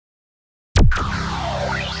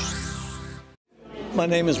my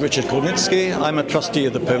name is Richard Kornicki. I'm a trustee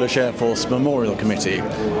of the Polish Air Force Memorial Committee.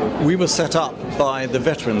 We were set up by the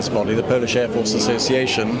veterans body, the Polish Air Force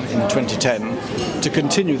Association, in 2010 to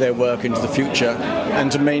continue their work into the future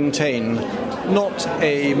and to maintain not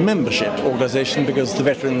a membership organisation, because the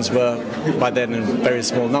veterans were by then in very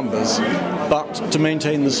small numbers, but to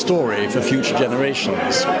maintain the story for future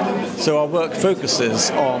generations. So our work focuses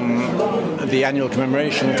on the annual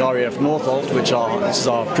commemoration at RAF Northolt, which is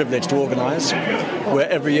our privilege to organise, where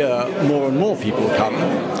every year more and more people come,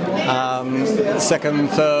 second,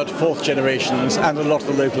 third, fourth generations, and a lot of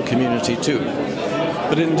the local community too.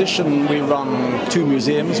 But in addition, we run two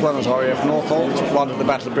museums, one at RAF Northolt, one at the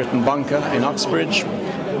Battle of Britain bunker in Uxbridge.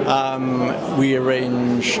 We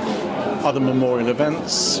arrange other memorial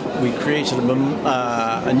events. We created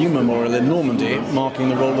a new memorial in Normandy, marking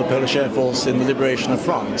the role of the Polish Air Force in the liberation of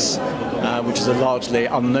France, which is a largely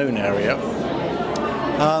unknown area.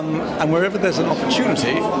 And wherever there's an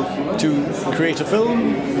opportunity to create a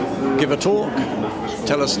film, give a talk,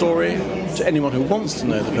 tell a story to anyone who wants to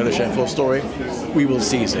know the Polish Air Force story, we will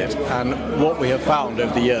seize it. And what we have found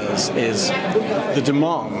over the years is the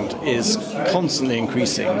demand is constantly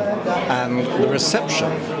increasing, and the reception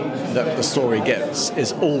that the story gets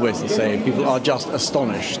is always the same. People are just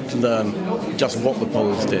astonished to learn just what the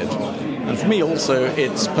Poles did. And for me also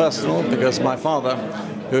it's personal, because my father,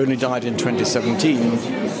 who only died in 2017,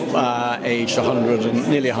 aged 100 and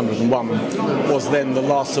nearly 101, was then the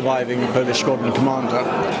last surviving Polish squadron commander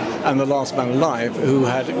and the last man alive who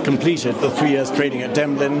had completed the 3 years training at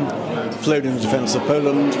Demblin, flown in the defence of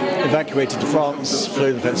Poland, evacuated to France,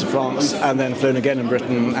 flown in the defence of France, and then flown again in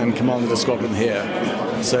Britain and commanded the squadron here.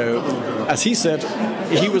 So, as he said,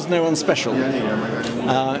 he was no one special.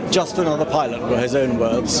 Just another pilot were his own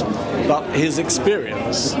words, but his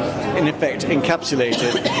experience in effect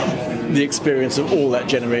encapsulated the experience of all that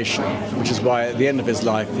generation, which is why at the end of his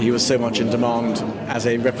life he was so much in demand as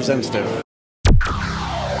a representative.